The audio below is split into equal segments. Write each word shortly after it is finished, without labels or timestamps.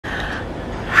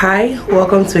Hi,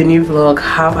 welcome to a new vlog.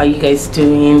 How are you guys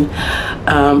doing?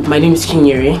 My name is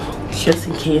Inyene. Just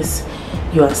in case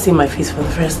you are seeing my face for the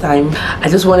first time, I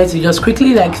just wanted to just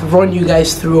quickly run you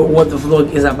guys through what the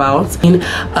vlog is about.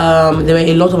 There were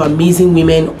a lot of amazing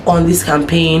women on this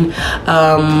campaign.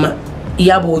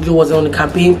 Iyabo Ojo was on the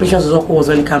campaign, Patience was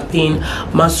on the campaign,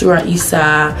 Masura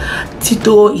Isa,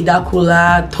 Tito,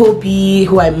 Idakula, Tobi,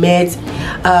 who I met,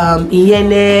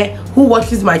 Inyene, who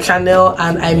watches my channel,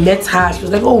 and I met her. She was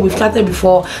like, oh, we've chatted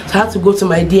before, so I had to go to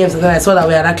my DMs, and then I saw that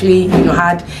we had actually,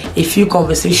 had a few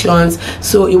conversations.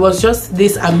 So it was just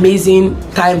this amazing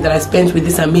time that I spent with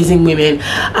these amazing women.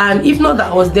 And if not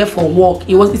that I was there for work,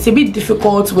 it's a bit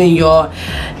difficult when you're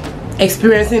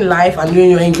experiencing life and when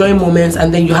you're enjoying moments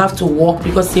and then you have to walk,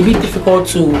 because it's a bit difficult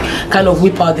to kind of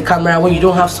whip out the camera when you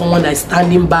don't have someone that's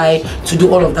standing by to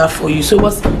do all of that for you. So it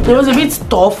was a bit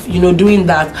tough, doing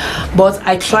that, but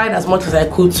I tried as much as I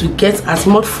could to get as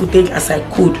much footage as I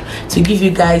could to give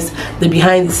you guys the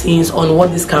behind the scenes on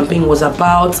what this campaign was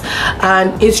about.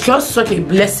 And it's just such a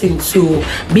blessing to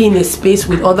be in a space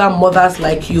with other mothers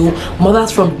like you,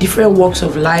 mothers from different walks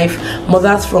of life,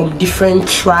 mothers from different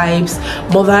tribes,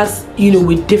 mothers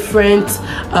with different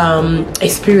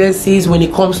experiences when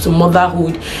it comes to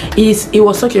motherhood. It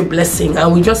was such a blessing,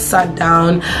 and we just sat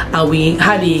down and we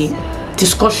had a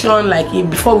discussion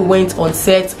before we went on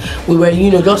set. We were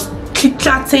just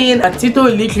chit-chatting, and Tito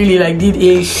literally did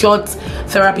a short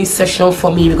therapy session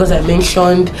for me because I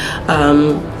mentioned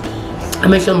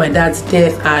my dad's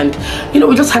death, and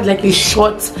we just had a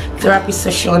short therapy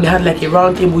session. They had a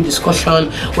round table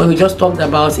discussion where we just talked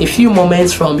about a few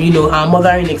moments from our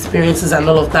mothering experiences and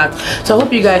all of that. So I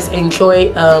hope you guys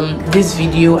enjoy this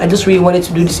video. I just really wanted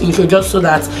to do this intro just so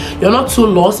that you're not too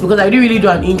lost, because I didn't really do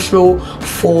an intro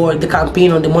for the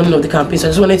campaign on the morning of the campaign. So I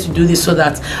just wanted to do this so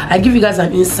that I give you guys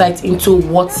an insight into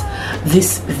what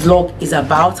this vlog is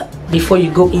about before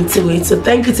you go into it. So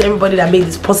thank you to everybody that made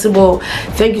this possible.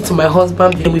 Thank you to my husband.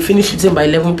 We finished shooting by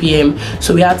 11 p.m.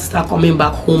 so we had to start coming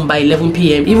back home by 11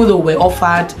 p.m. even though we're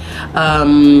offered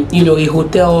a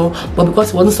hotel, but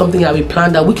because it wasn't something that we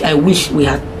planned out, which I wish we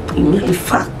had. In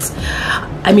fact,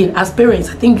 as parents,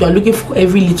 I think you're looking for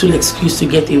every little excuse to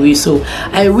get away. So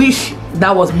I wish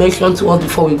that was mentioned to us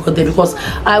before we got there, because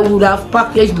I would have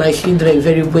packaged my children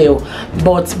very well,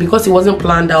 but because it wasn't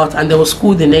planned out and there was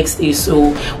school the next day,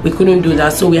 so we couldn't do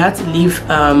that. So we had to leave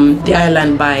the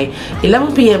island by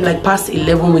 11 p.m. past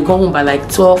 11. We got home by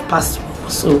 12 past 12.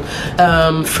 So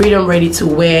freedom ready to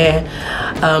wear,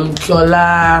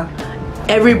 Jola,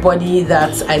 everybody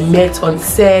that I met on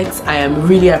set, I am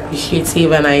really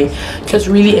appreciative, and I just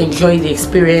really enjoyed the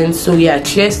experience. So yeah,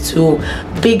 cheers to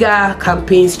bigger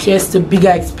campaigns, cheers to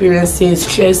bigger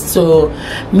experiences, cheers to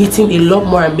meeting a lot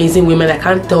more amazing women. I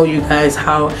can't tell you guys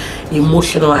how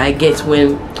emotional I get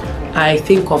when I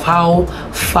think of how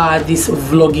far this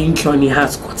vlogging journey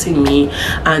has gotten me,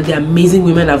 and the amazing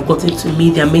women I've gotten to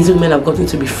meet, the amazing women I've gotten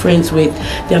to be friends with,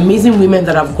 the amazing women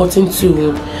that I've gotten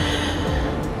to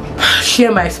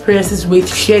share my experiences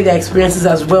with, share their experiences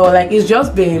as well. It's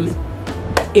just been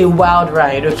a wild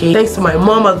ride. Okay, thanks to my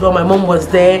mom as well. My mom was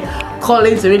there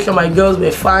calling to make sure my girls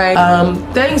were fine.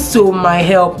 Thanks to my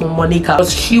help, Monica,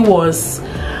 because she was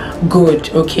good.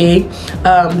 Okay,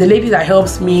 the lady that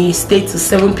helps me stayed to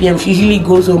 7 p.m. She usually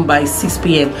goes home by 6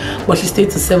 p.m. but she stayed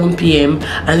to 7 p.m.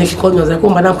 and then she called me. I was like, oh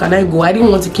madam, can I go? I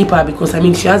didn't want to keep her because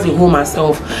she has a home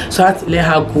herself, so I had to let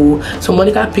her go. So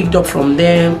Monica picked up from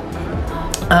there,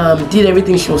 did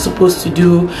everything she was supposed to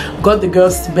do, got the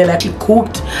girls to bed. She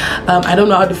cooked. I don't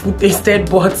know how the food tasted,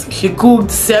 but she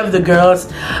cooked, served the girls.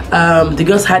 The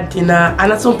girls had dinner,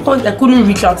 and at some point I couldn't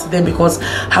reach out to them because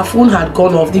her phone had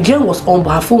gone off. The gen was on,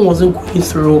 but her phone wasn't going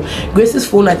through. Grace's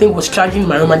phone, I think, was charging in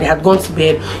my room, and they had gone to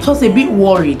bed. So I was a bit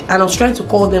worried, and I was trying to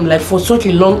call them for such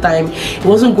a long time. It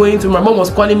wasn't going through. My mom was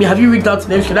calling me, have you reached out to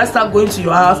them? Should I start going to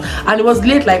your house? And it was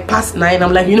late, past 9.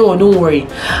 I'm like, what, don't worry,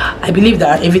 I believe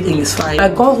that everything is fine.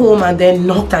 I got home and then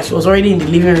knocked her. She was already in the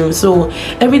living room. So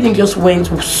everything just went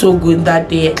so good that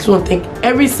day. I just want to thank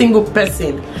every single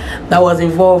person that was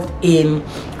involved in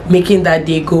making that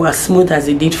day go as smooth as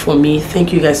it did for me.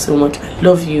 Thank you guys so much. I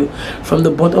love you from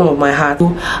the bottom of my heart.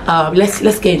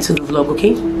 Let's get into the vlog.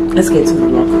 Okay, let's get into the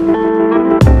vlog.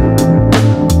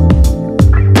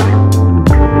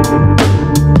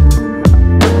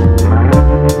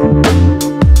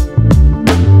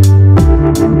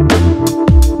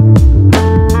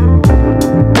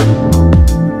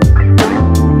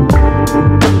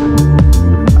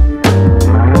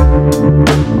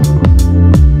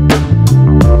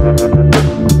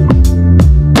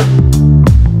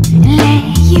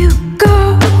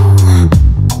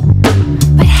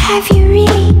 Have you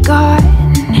really gone?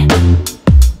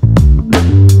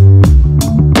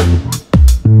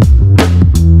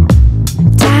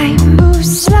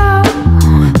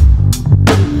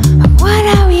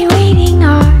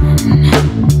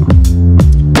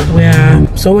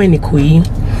 somewhere in Ikoyi.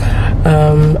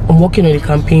 I'm working on a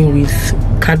campaign with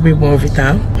Cadbury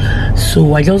Bournvita,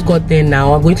 so I just got there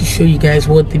now. I'm going to show you guys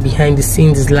what the behind the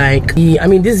scenes is like. I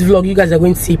mean, this vlog you guys are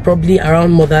going to see probably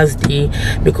around Mother's Day,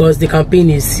 because the campaign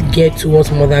is geared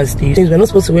towards Mother's Day. We're not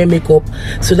supposed to wear makeup,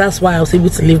 so that's why I was able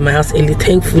to leave my house early.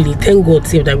 Thankfully, thank God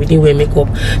saved that we didn't wear makeup.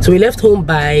 So we left home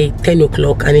by 10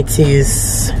 o'clock and it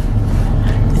is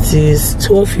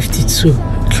 12:52.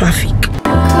 Traffic.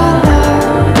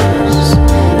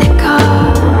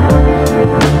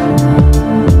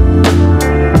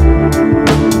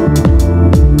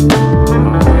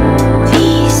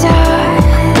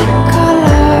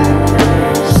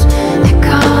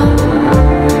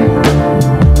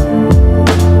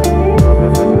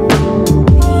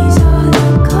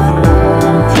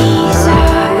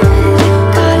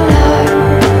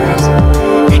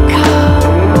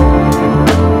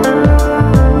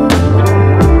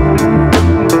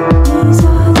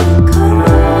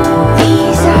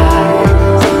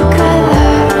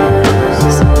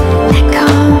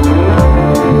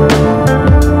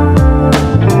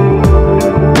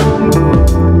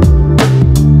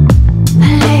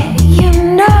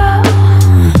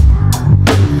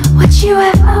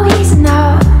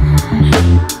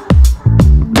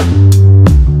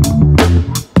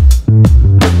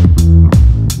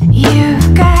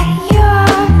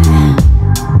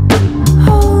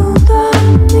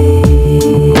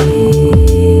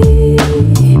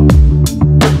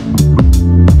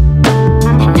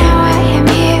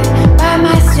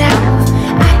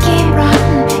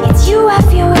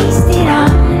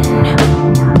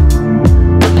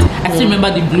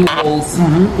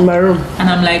 In my room, and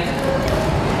I'm like,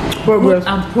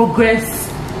 progress.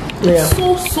 Yeah.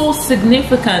 So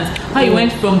significant how you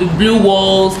went from the blue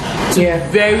walls to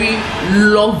very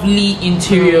lovely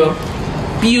interior.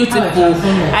 Beautiful.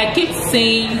 I keep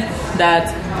saying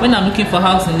that when I'm looking for a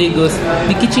house in Lagos,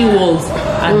 the kitchen walls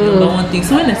are the number one thing.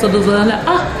 So when I saw those, I'm like,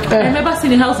 I remember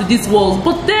seeing a house with these walls.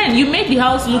 But then you made the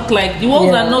house look like the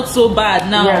walls are not so bad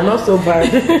now. Yeah, not so bad.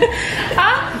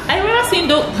 I remember seeing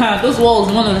those walls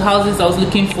in one of the houses I was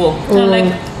looking for. And I'm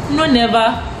like, no,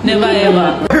 never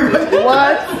ever.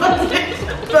 What?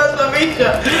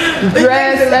 Transformation.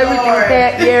 Dress, everything,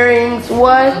 hair, earrings,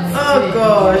 what? Oh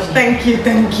gosh, thank you.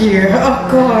 Oh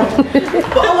god.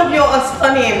 But all of you are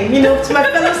stunning. You know, to my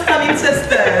fellow stunning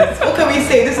sisters, what can we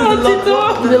say? This is the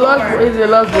Lord. The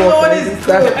Lord is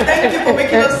good. Thank you for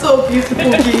making us so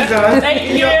beautiful, Jesus.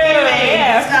 Thank you.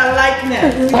 Our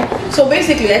likeness. So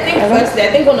basically, I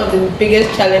think one of the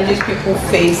biggest challenges people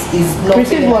face is not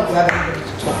feeling like you have anybody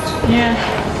to talk to. Yeah.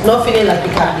 Not feeling like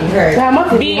you can be heard.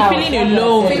 Feeling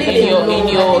alone in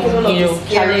your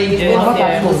challenges, one of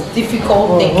the most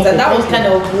difficult things, and that was kind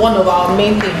of one of our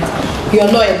main things.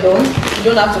 You're not alone.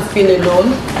 You don't have to feel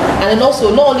alone, and then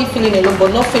also not only feeling alone,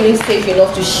 but not feeling safe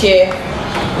enough to share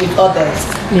with others.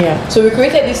 Yeah. So we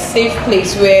created this safe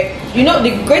place where, you know, the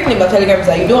great thing about Telegram is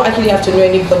that you don't actually have to know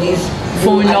anybody's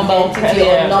phone number or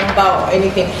number or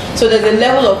anything. So there's a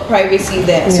level of privacy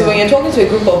there. So when you're talking to a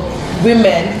group of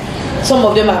women, some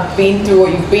of them have been through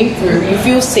what you've been through, you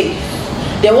feel safe.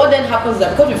 Then what then happens is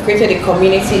that because we've created a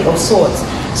community of sorts,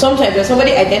 sometimes when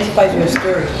somebody identifies your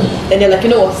story, then they're like, you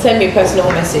know what, send me a personal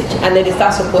message, and then they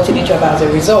start supporting each other as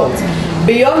a result.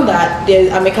 Beyond that,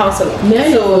 I'm a counselor.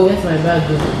 Beyond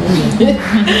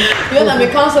I'm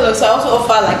a counselor, so I also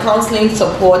offer like counseling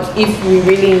support if we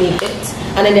really need it.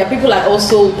 And then there are people I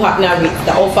also partner with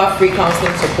that offer free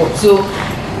counseling support. So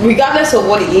regardless of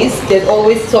what it is, there's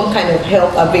always some kind of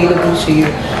help available to you.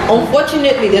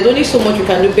 Unfortunately, there's only so much you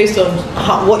can do based on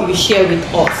what you share with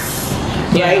us,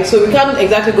 right? So we can't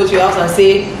exactly go to your house and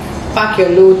say, pack your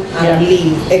load and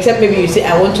leave. Except maybe you say,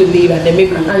 I want to leave, and then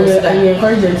maybe you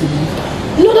encourage them to leave.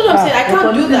 No, I'm saying I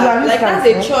can't do that. Like, that's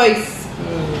a choice.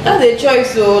 That's a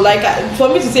choice. So, like, for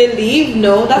me to say leave,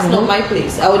 no, that's not my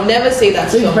place. I would never say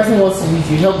that. So if the person wants to leave,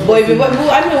 you help. But if you,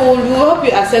 I mean, we'll help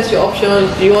you assess your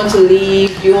options. Do you want to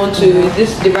leave? Do you want to? Is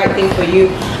this the right thing for you?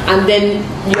 And then,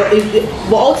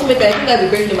 but ultimately, I think that's the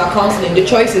great thing about counseling. The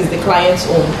choice is the client's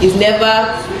own. It's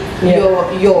never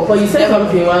your. But you said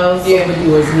something while somebody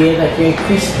was here, like you're a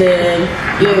Christian.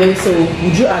 So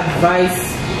would you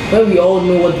advise? When we all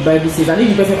know what the Bible says, and if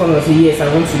the person comes and says, yes, I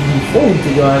want to leave, what would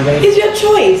you do? It's your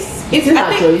choice. It's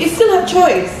still a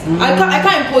choice. I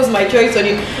can't impose my choice on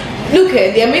you. Look,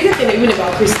 the amazing thing even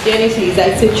about Christianity is that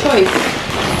it's a choice.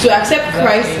 To accept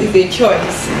Christ is a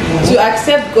choice. To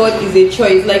accept God is a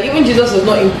choice. Like, even Jesus does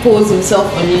not impose himself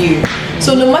on you.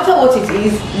 So no matter what it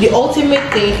is, the ultimate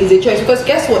thing is a choice. Because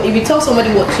guess what? If you tell somebody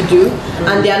what to do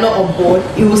and they are not on board,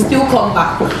 it will still come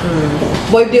back.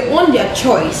 But if they own their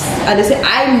choice and they say,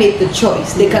 I made the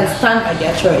choice, they can stand by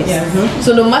their choice.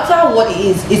 So no matter what it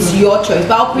is, it's your choice.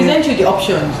 But I'll present you the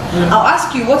options. I'll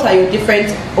ask you, what are your different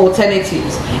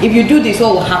alternatives? If you do this,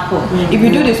 what will happen? If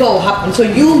you do this, what will happen? So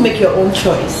you make your own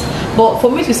choice. But for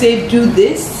me to say, do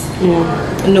this,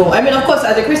 no. I mean, of course,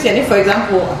 as a Christian, if, for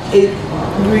example,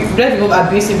 let's remove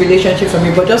abusive relationship from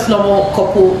me, but just normal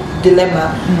couple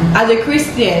dilemma, as a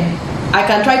Christian, I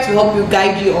can try to help you,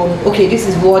 guide you on, okay, this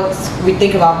is what we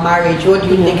think about marriage. What do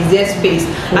you think? Is there space?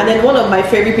 And then one of my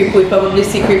favorite people is probably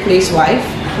Secret Place Wife.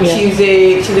 She's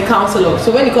a counselor.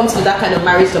 So when it comes to that kind of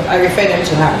marriage stuff, I refer them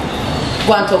to her.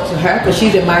 Go and talk to her, because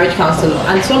she's a marriage counselor.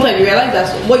 And sometimes you realize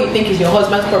that what you think is your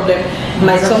husband's problem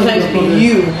might sometimes be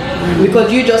you,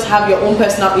 because you just have your own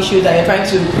personal issues that you're trying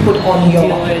to put on your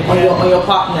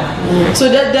partner. So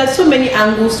there's so many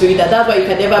angles to it that's why you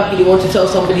can never really want to tell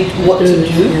somebody what to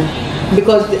do.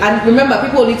 Because, and remember,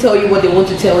 people only tell you what they want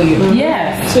to tell you.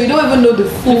 So you don't even know the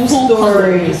full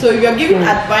story. So if you're giving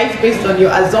advice based on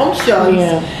your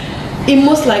assumptions, it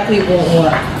most likely won't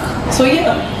work. So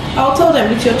I'll tell them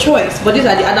it's your choice, but these are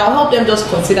and I'll help them just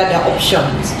consider their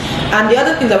options. And the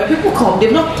other thing that when people come,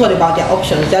 they've not thought about their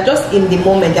options. They're just in the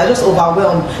moment. They're just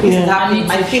overwhelmed. This is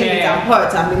happening. I'm feeling it. I'm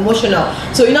hurt. I'm emotional.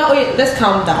 So wait, let's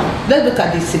calm down. Let's look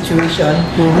at the situation.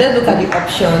 Let's look at the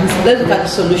options. Let's look at the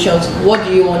solutions. What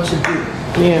do you want to do?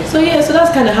 So so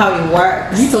that's kind of how it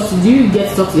works. Do you get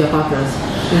to talk to your partners?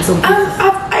 So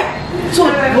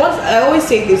once I always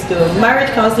say this though, marriage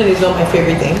counseling is not my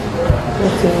favorite thing.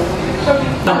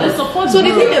 So the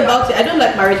thing about it, I don't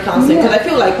like marriage counseling because I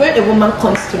feel like when a woman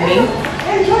comes to me,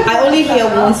 I only hear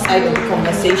one side of the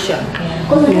conversation.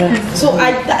 So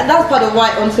that's part of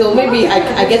why until maybe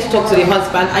I get to talk to the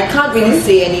husband, I can't really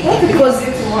say anything because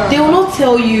they will not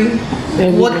tell you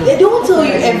they don't tell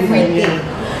you everything.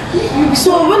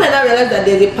 So when I now realize that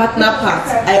there's a partner part,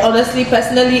 I honestly,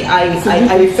 personally, I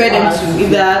refer them to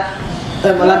either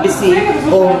Olabisi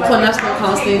or Cornerstone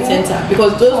Counseling Center,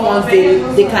 because those ones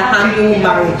they can handle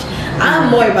marriage. I'm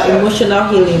more about emotional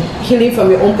healing from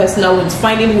your own personal wounds,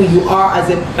 finding who you are as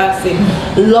a person,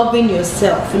 loving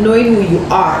yourself, knowing who you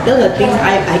are. Those are things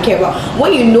I care about.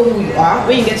 When you know who you are,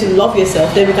 when you get to love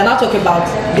yourself, then we can now talk about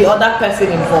the other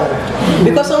person involved.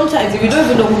 Because sometimes if you don't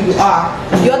even know who you are,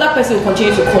 the other person will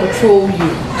continue to control you.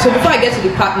 So before I get to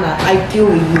the partner, I deal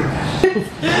with you.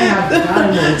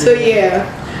 So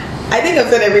I think I've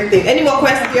said everything. Any more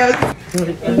questions? I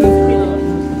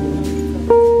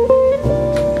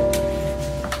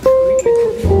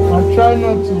try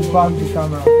not to back the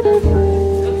camera.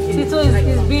 Tito is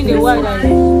being a while and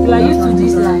you are used to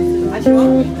this life.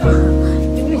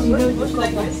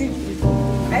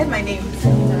 I have my name.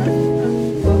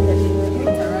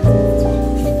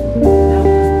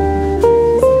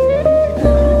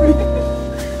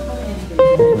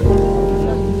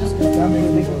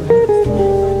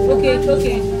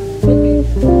 Okay.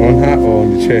 On her or on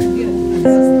the chair?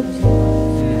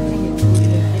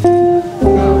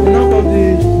 Enough of the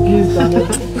gifts and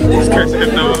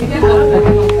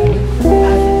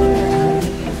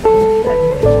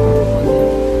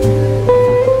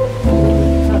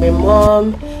I'm a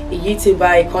mom, a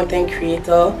YouTuber, a content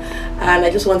creator, and I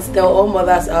just want to tell all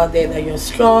mothers out there that you're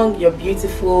strong, you're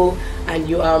beautiful, and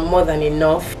you are more than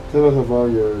enough. Tell us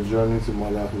about your journey to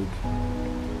motherhood.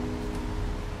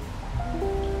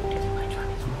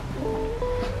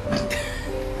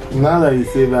 Now that you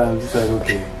say that, I'm just like,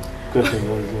 okay.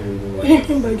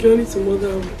 My journey to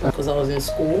motherhood. Because I was in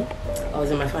school, I was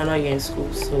in my final year in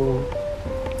school, so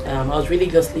I was really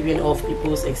just living off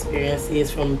people's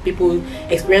experiences from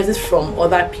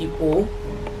other people.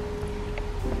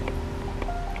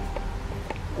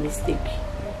 Mistake.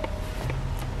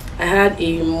 I had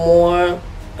a more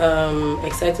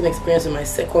exciting experience with my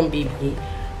second baby,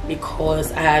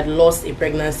 because I had lost a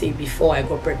pregnancy before I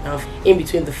got pregnant. In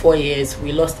between the 4 years,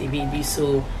 we lost a baby,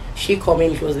 so she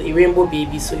coming, she was a rainbow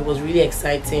baby, so it was really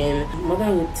exciting.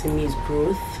 Motherhood to me is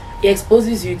growth. It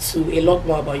exposes you to a lot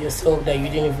more about yourself that you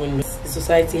didn't even know. The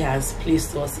society has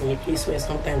placed us in a place where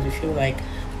sometimes we feel like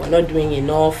we're not doing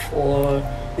enough, or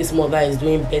this mother is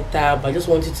doing better, but I just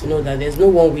want you to know that there's no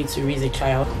one way to raise a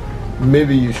child.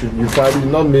 Maybe you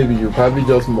probably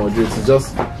just moderate. It's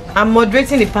just I'm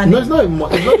moderating the panel. No,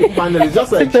 it's not a panel. It's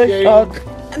just like sharing.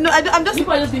 No, I'm just.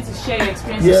 People just need to share your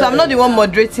experiences. So I'm not the one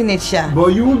moderating it, Sha.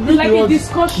 But you would be like a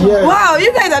discussion. Yeah. Wow,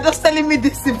 you guys are just telling me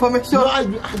this information. No, I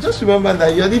just remember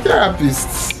that you're the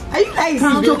therapist. Are you guys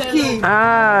joking?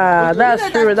 Ah, that's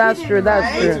true. That's true.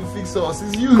 To fix us,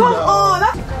 it's you Come now. on.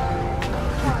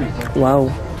 Wow.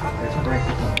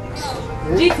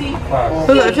 GT.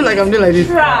 So I feel like I'm doing like this.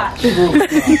 Trash.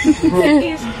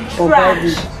 It's trash.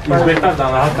 It's better than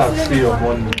I can see your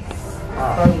money.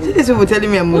 These people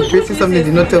telling me I'm regretting something they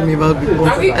did not tell me about before.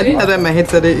 I think that's why my head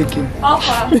started aching.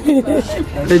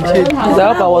 Legit.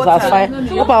 I hope I was as fine. I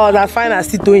hope I was as fine as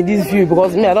Tito in this view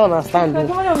because me, I don't understand.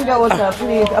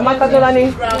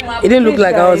 It didn't look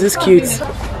like I was this cute.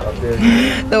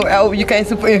 No, you can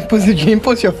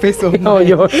impose your face on me. Oh,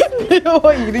 yo.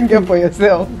 What you didn't get for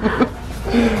yourself.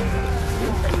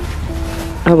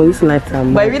 Oh, but this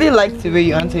lifetime. But I really liked the way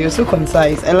you answered. You're so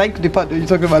concise. I liked the part that you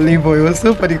talked about labor. It was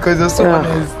so funny because you're so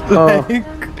honest.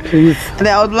 And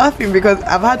I was laughing because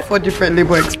I've had 4 different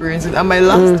labor experiences, and my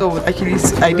last one was actually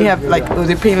I didn't have like it was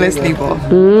a painless labor.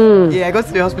 Yeah, I got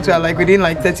to the hospital like within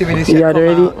like 30 minutes. Yeah,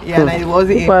 already. Yeah, and I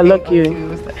wasn't. People are lucky.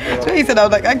 So he said I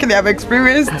was like, actually I've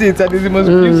experienced it, and it's the most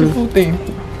beautiful thing.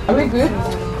 Are we good?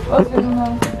 What's going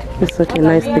on? It's such a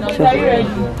nice picture. Are you ready?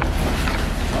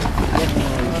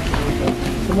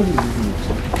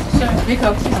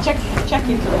 Makeup, check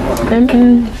it.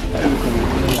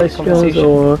 Questions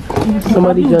or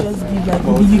somebody just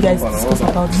Did you guys discuss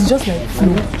about it? It's just like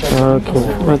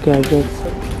flow. okay, I get.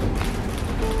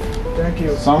 Thank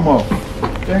you. Some more.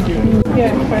 Thank you.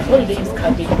 Yeah, what do they use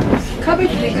cabbage?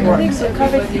 Cabbage leaves work. So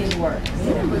cabbage leaves work.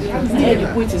 Yeah, you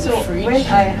put it in the fridge. When I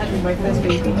had my first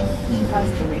baby, she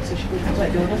passed away, so she could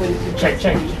like there was nobody to check.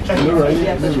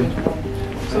 Yeah, so she was wrong.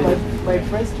 So my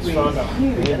breast was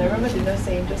huge, and I remember the nurse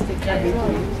saying, just take cabbage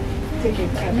leaves. Take a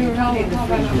cabbage, put it in the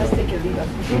fridge, just take a leaf and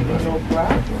put it in your bra.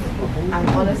 And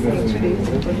honestly, in 2 days,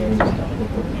 the pregnancy was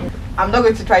done. I'm not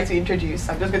going to try to introduce.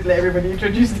 I'm just going to let everybody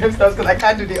introduce themselves because I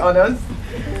can't do the honors.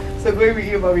 So going with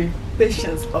you, Bobby.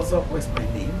 Patience also was my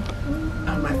name,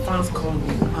 and my fans call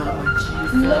me Mama G.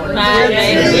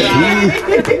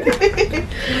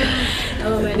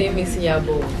 My name is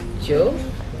Iyabo Ojo,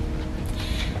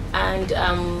 and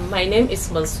my name is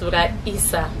Mansura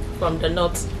Isa from the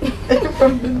north. And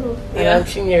I'm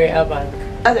Inyene Abank.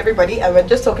 That's everybody, and we're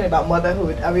just talking about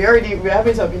motherhood, and we're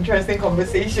having some interesting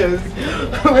conversations.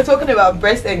 We're talking about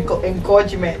breast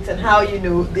engorgement and how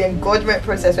the engorgement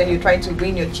process when you're trying to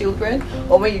wean your children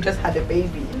or when you just had a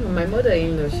baby. My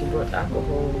mother-in-law, she brought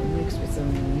alcohol mixed with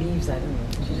some leaves. I don't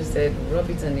know. She just said rub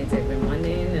it on it every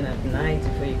morning and at night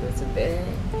before you go to bed.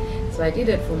 So I did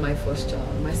it for my first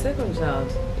child. My second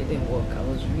child, it didn't work. I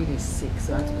was really sick,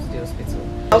 so I had to go to the hospital.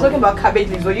 I was talking about cabbage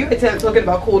leaves, but you were talking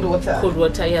about cold water. Cold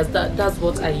water, yes, that's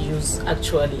what I use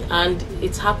actually. And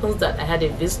it happens that I had a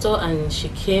visitor and she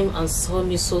came and saw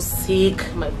me so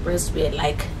sick. My breasts were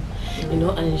like,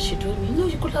 and she told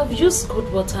me, you could have used cold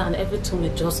water and everything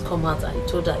would just come out. I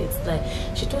told her, it's like,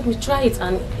 she told me, try it.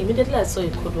 And immediately I saw a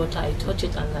cold water, I touched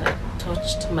it and I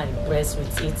touched my breast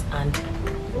with it, and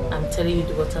I'm telling you,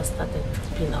 the water started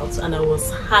dripping out and I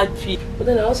was happy. But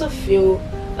then I also feel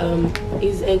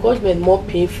is engorgement more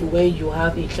painful when you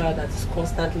have a child that is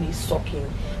constantly sucking?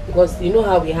 Because you know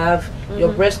how we have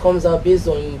your breast comes out based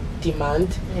on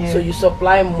demand, so you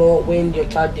supply more when your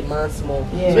child demands more.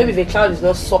 So maybe if a child is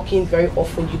not sucking very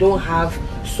often, you don't have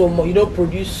so much, you don't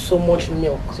produce so much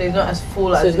milk, so it's not as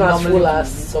full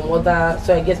as some other.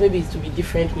 So I guess maybe it's to be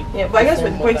different with but I guess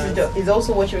the point is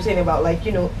also what you were saying about, like,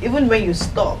 even when you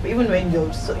stop, even when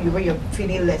you're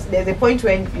feeling less, there's a point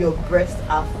when your breasts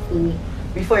are full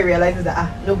before you realize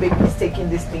that no baby is taking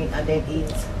this thing, and then it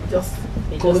just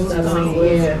goes down.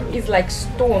 It's like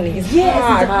stone. It's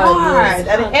hard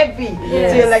and heavy.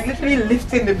 So you're like literally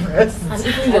lifting the breast. And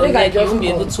even your leg, you won't be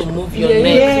able to move your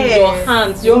neck. Your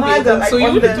hands are like so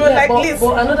you would do it like this.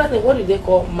 But another thing, what do they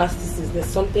call mastitis? There's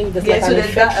something like an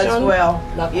infection that as well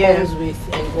that comes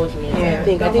with engorgement. I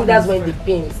think that's when the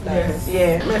pain starts.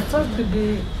 My first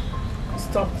baby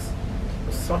stopped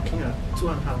sucking at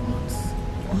 2.5 months.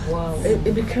 Wow.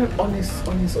 It became on his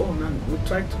own, and we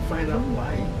tried to find out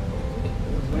why.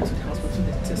 We went to the hospital,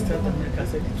 they tested the milk, I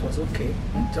said it was okay,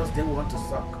 it just didn't want to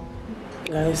suck.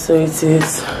 Guys, so it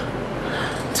is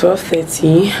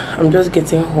 12:30. I'm just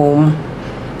getting home.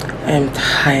 I'm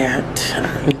tired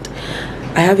and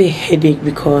I have a headache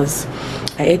because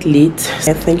I ate late.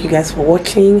 And thank you guys for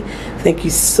watching. Thank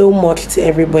you so much to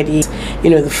everybody,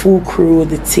 the full crew,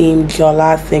 the team,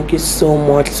 Jola, thank you so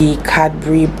much, the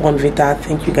Cadbury Bournvita,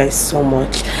 thank you guys so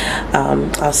much.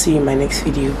 I'll see you in my next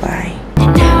video. Bye.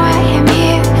 Now I am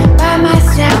here by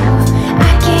myself.